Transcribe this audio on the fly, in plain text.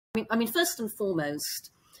I mean, first and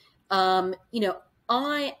foremost, you know,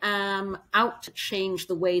 I am out to change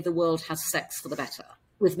the way the world has sex for the better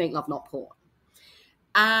with Make Love Not Porn.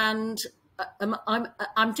 And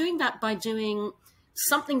I'm doing that by doing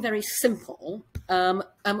something very simple. And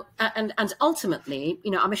ultimately,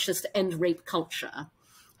 you know, our mission is to end rape culture.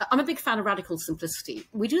 I'm a big fan of radical simplicity.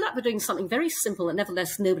 We do that by doing something very simple that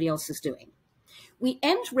nevertheless nobody else is doing. We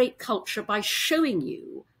end rape culture by showing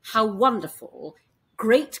you how wonderful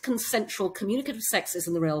great consensual communicative sex is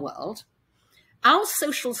in the real world. Our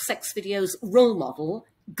social sex videos role model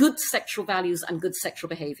good sexual values and good sexual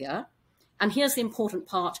behavior. And here's the important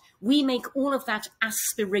part. We make all of that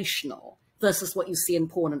aspirational versus what you see in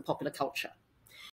porn and popular culture.